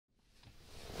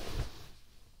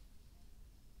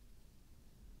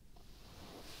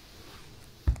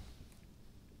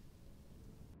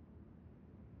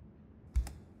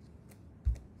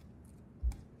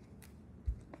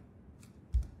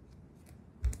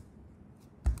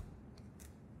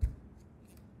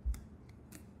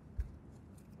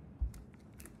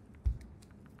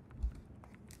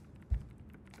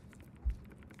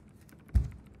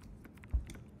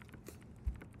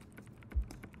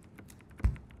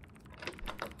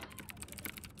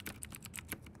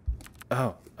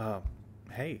Oh,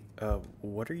 hey,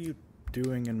 what are you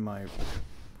doing in my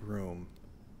room?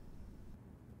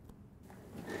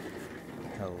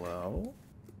 Hello?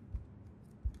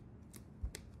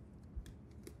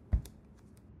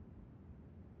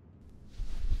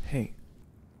 Hey,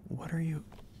 what are you...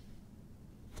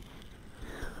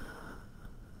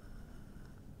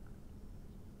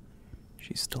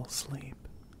 She's still asleep.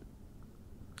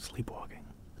 Sleepwalking.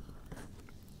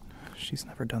 She's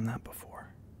never done that before.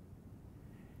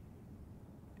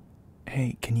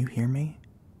 Hey, can you hear me?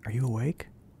 Are you awake?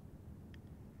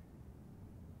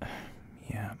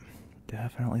 Yeah,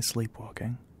 definitely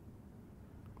sleepwalking.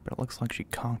 But it looks like she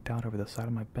conked out over the side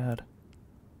of my bed.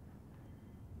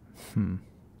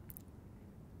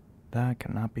 That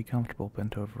cannot be comfortable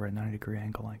bent over at a 90-degree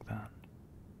angle like that.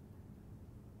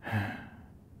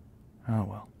 Oh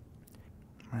well.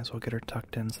 Might as well get her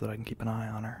tucked in so that I can keep an eye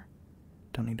on her.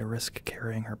 Don't need to risk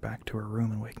carrying her back to her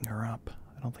room and waking her up.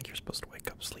 I don't think you're supposed to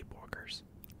wake up sleepwalkers.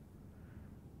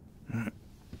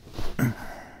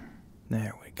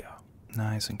 There we go.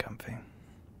 Nice and comfy.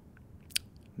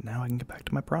 Now I can get back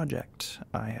to my project.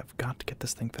 I have got to get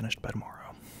this thing finished by tomorrow.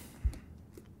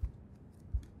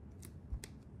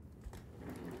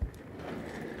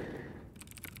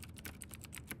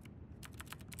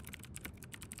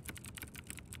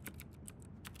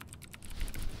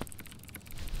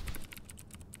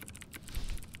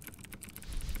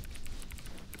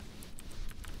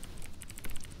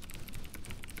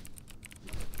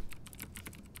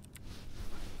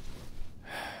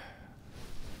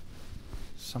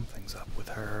 Something's up with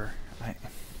her.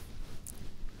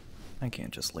 I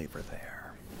can't just leave her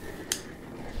there.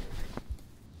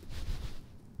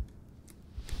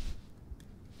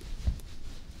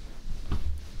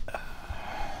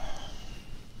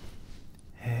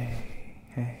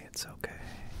 Hey, it's okay.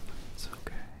 It's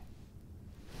okay.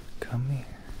 Come here.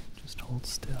 Just hold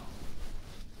still.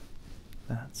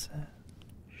 That's it.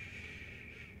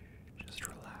 Shh. Just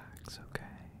relax, okay?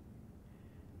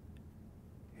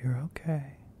 You're okay.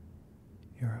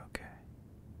 You're okay.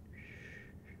 Shh.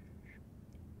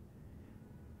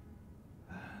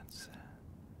 That's it.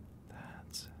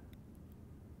 That's it.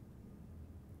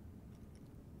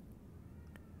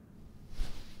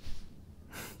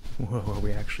 Whoa, are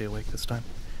we actually awake this time?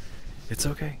 It's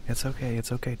okay. It's okay.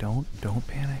 It's okay. Don't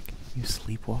panic. You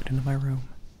sleepwalked into my room.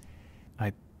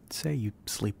 I'd say you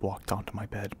sleepwalked onto my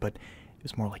bed, but it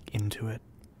was more like into it,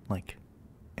 like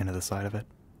into the side of it.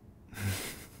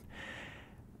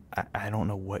 I don't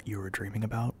know what you were dreaming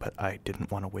about, but I didn't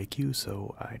want to wake you,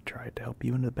 so I tried to help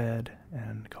you into bed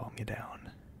and calm you down.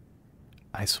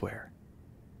 I swear,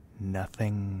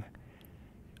 nothing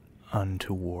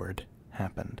untoward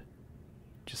happened.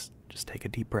 Just take a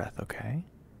deep breath, okay?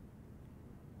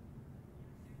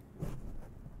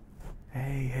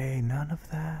 Hey, none of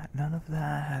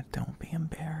that. Don't be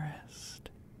embarrassed.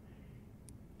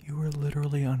 You were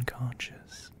literally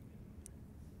unconscious.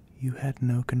 You had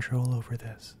no control over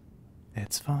this.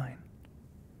 It's fine.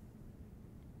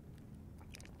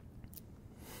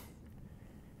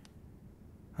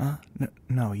 Huh?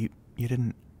 No, you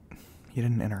didn't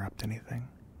interrupt anything.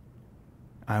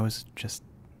 I was just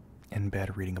in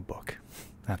bed reading a book.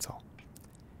 That's all.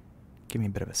 Give me a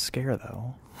bit of a scare,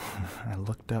 though. I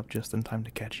looked up just in time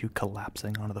to catch you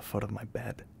collapsing onto the foot of my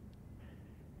bed.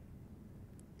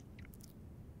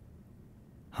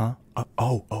 Huh?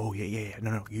 Yeah.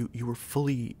 No. You were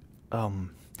fully,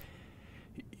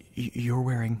 you're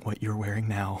wearing what you're wearing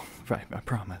now. I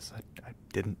promise. I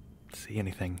didn't see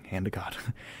anything, hand to God.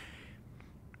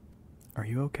 Are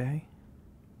you okay?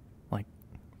 Like,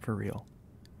 for real?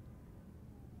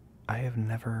 I have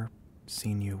never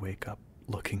seen you wake up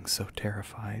looking so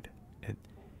terrified.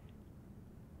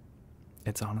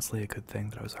 It's honestly a good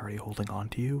thing that I was already holding on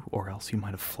to you, or else you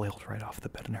might have flailed right off the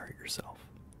bed and hurt yourself.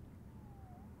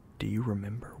 Do you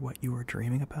remember what you were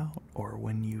dreaming about, or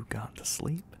when you got to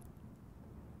sleep?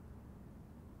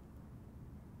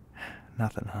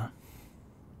 Nothing, huh?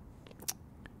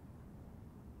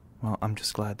 Well, I'm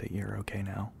just glad that you're okay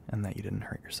now, and that you didn't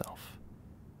hurt yourself.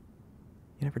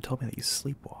 You never told me that you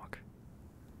sleepwalk.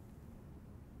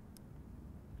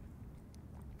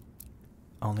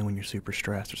 Only when you're super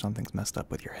stressed or something's messed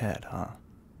up with your head, huh?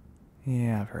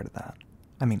 Yeah, I've heard of that.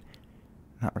 I mean,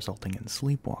 not resulting in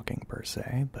sleepwalking per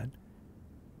se, but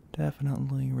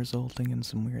definitely resulting in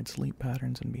some weird sleep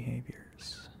patterns and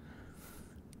behaviors.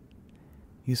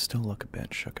 You still look a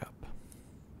bit shook up,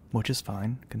 which is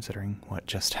fine considering what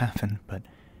just happened, but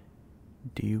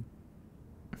do you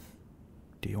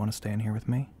want to stay in here with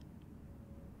me?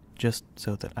 Just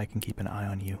so that I can keep an eye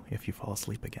on you if you fall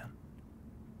asleep again.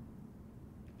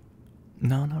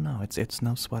 No, no, no. It's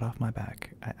no sweat off my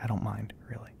back. I don't mind,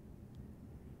 really.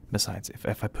 Besides,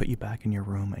 if I put you back in your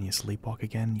room and you sleepwalk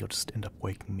again, you'll just end up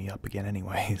waking me up again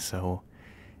anyway, so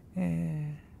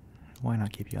why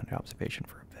not keep you under observation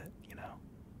for a bit, you know?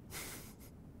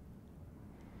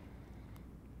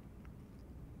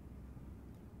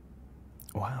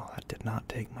 Wow, that did not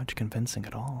take much convincing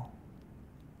at all.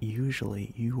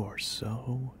 Usually you are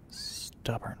so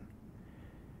stubborn.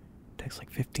 It takes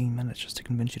like 15 minutes just to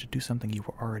convince you to do something you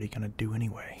were already gonna do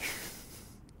anyway.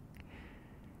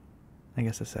 I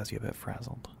guess this has you a bit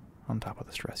frazzled, on top of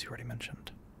the stress you already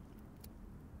mentioned.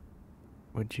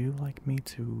 Would you like me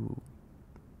to,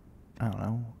 I don't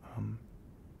know,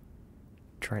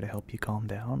 try to help you calm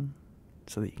down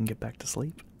so that you can get back to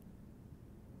sleep?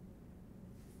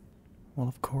 Well,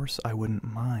 of course I wouldn't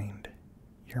mind.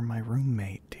 You're my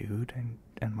roommate, dude,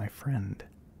 and my friend.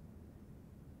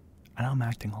 I know I'm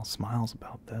acting all smiles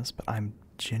about this, but I'm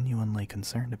genuinely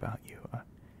concerned about you.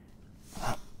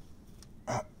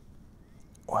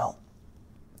 Well,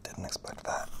 didn't expect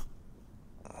that.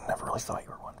 Never really thought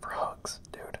you were one for hugs,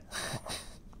 dude.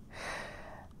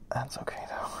 That's okay,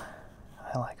 though.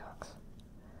 I like hugs.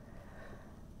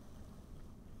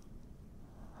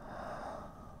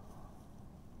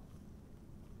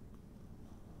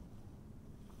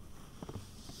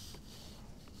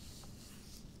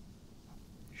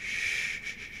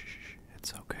 Shh.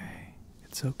 It's okay.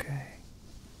 It's okay.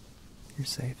 You're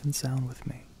safe and sound with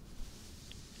me.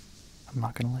 I'm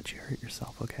not gonna let you hurt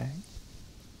yourself, okay?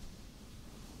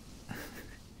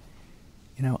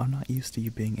 You know, I'm not used to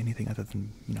you being anything other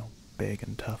than, big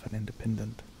and tough and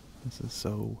independent. This is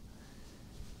so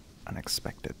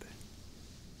unexpected.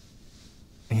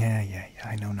 Yeah,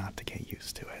 I know not to get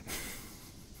used to it.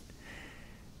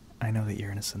 I know that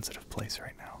you're in a sensitive place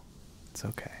right now. It's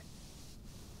okay.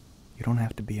 You don't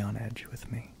have to be on edge with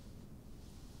me.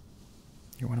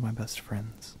 You're one of my best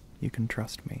friends. You can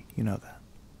trust me, you know that.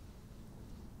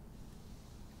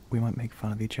 We might make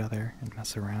fun of each other and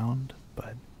mess around,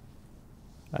 but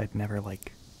I'd never,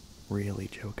 really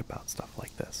joke about stuff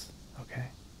like this, okay?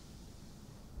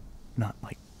 Not,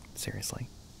 seriously,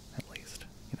 at least.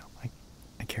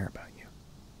 I care about you.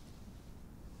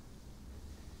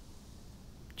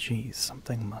 Geez,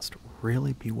 something must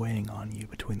really be weighing on you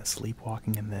between the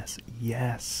sleepwalking and this.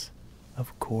 Yes,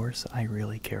 of course I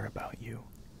really care about you.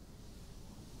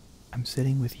 I'm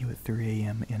sitting with you at 3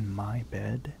 a.m. in my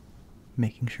bed,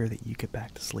 making sure that you get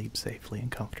back to sleep safely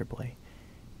and comfortably.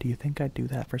 Do you think I'd do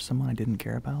that for someone I didn't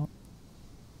care about?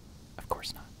 Of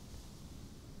course not.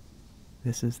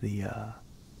 This is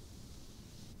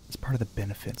it's part of the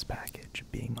benefits package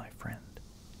of being my friend.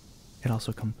 It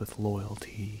also comes with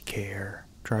loyalty, care,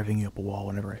 driving you up a wall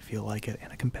whenever I feel like it,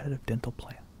 and a competitive dental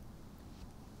plan.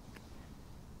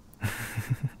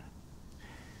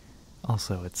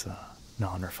 Also, it's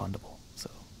non-refundable, so,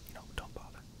 don't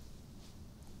bother.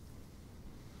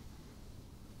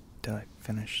 Did I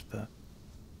finish the...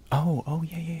 Oh,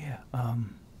 yeah.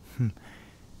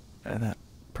 That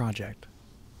project.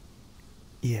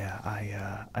 Yeah,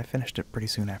 I finished it pretty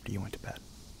soon after you went to bed.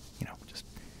 Just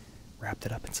wrapped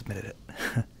it up and submitted it.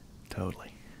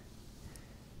 Totally.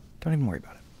 Don't even worry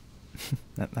about it.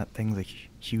 That thing's a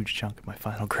huge chunk of my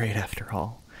final grade after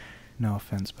all. No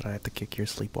offense, but I have to kick your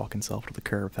sleepwalking self to the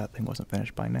curb if that thing wasn't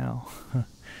finished by now.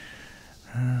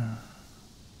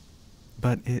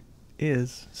 But it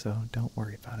is, so don't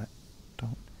worry about it.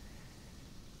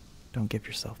 Don't give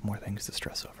yourself more things to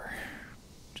stress over.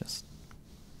 Just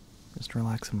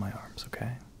relax in my arms,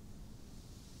 okay?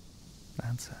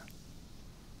 That's it.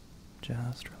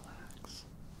 Just relax.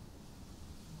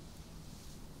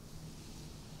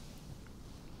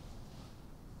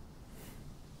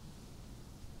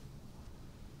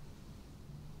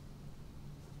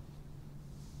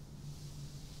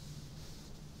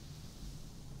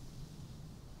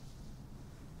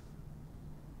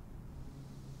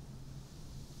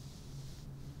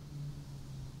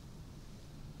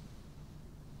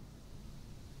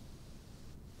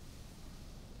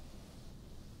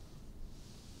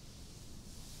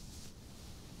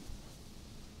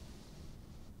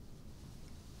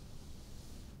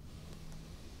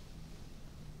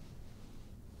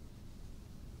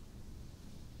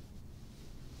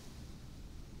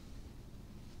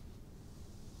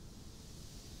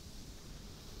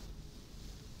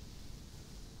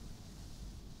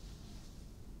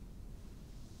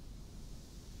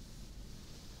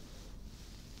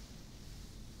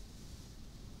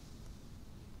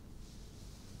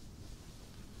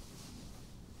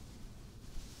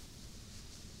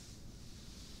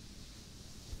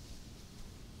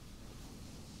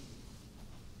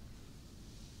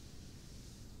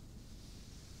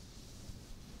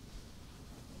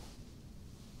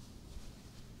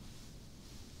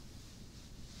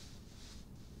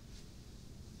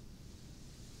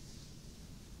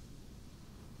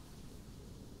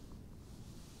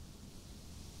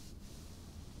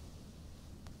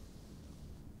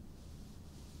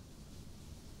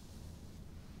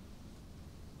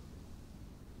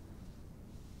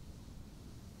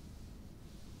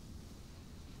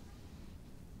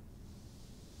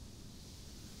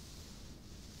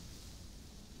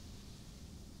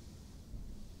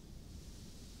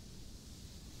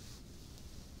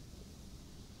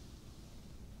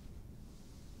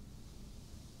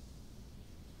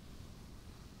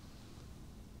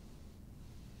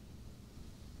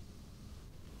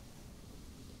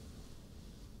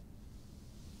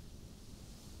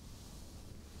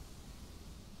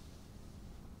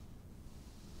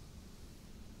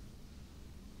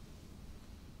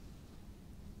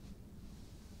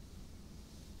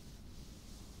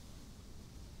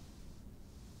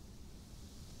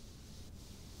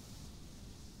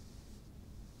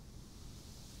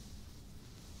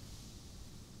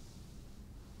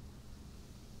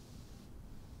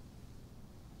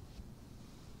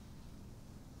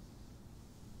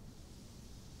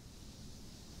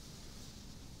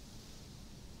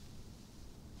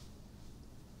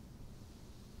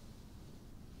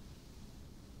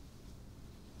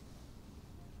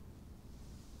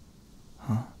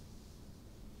 Huh?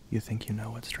 You think you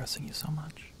know what's stressing you so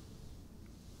much?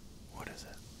 What is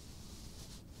it?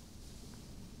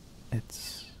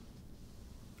 It's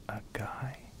a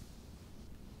guy?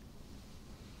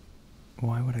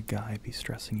 Why would a guy be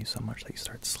stressing you so much that you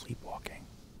start sleepwalking?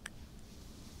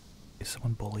 Is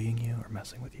someone bullying you or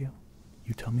messing with you?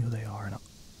 You tell me who they are and I'll...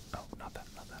 Oh, not that,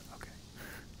 okay.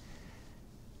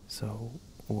 So,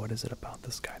 what is it about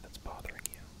this guy that's bothering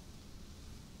you?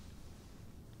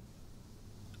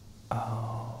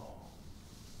 Oh,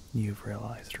 you've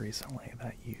realized recently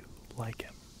that you like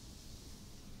him.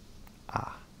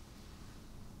 Ah.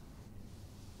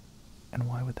 And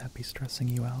why would that be stressing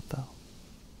you out, though?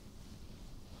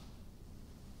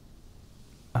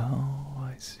 Oh,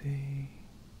 I see.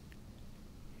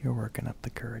 You're working up the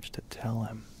courage to tell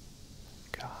him.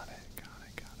 Got it.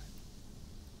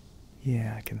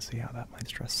 Yeah, I can see how that might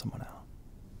stress someone out.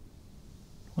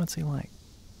 What's he like,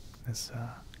 this,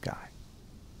 guy?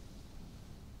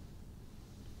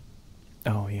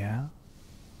 Oh, yeah?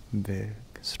 Big,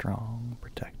 strong,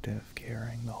 protective,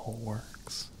 caring, the whole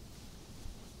works.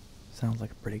 Sounds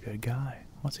like a pretty good guy.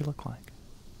 What's he look like?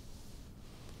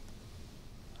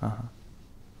 Uh-huh.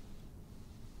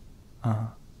 Uh-huh.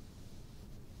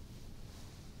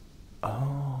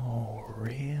 Oh,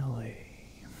 really?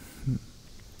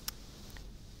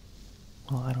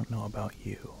 Well, I don't know about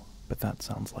you, but that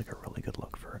sounds like a really good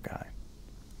look for a guy.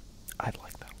 I'd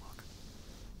like that look.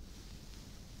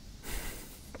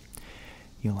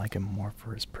 You like him more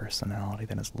for his personality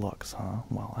than his looks, huh?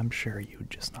 Well, I'm sure you'd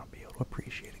just not be able to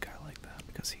appreciate a guy like that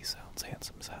because he sounds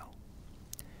handsome as hell.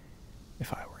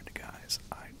 If I were into guys,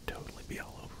 I'd totally be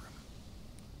all over him.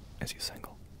 Is you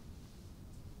single?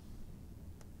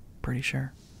 Pretty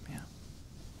sure? Yeah.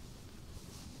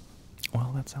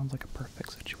 Well, that sounds like a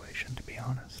perfect situation, to be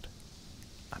honest.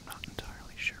 I'm not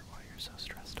entirely sure why you're so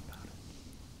stressed about it.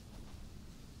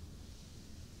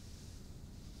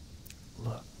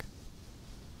 Look,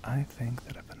 I think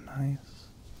that if a nice,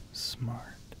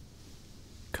 smart,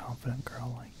 confident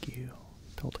girl like you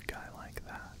told a guy like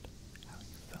that how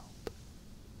you felt,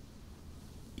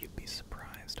 you'd be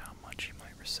surprised how much he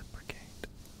might reciprocate.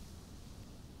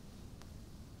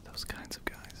 Those kinds of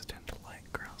guys tend to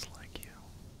like girls like you.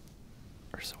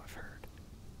 Or so I've heard.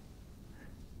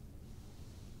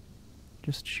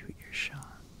 Just shoot your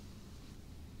shot.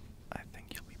 I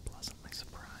think you'll be pleasantly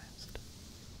surprised.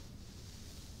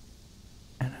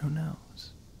 And who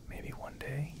knows? Maybe one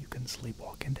day you can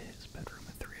sleepwalk into his bedroom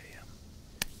at 3 a.m.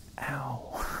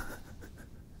 Ow!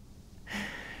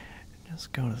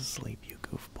 Just go to sleep, you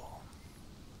goofball.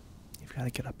 You've got to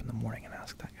get up in the morning and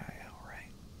ask that guy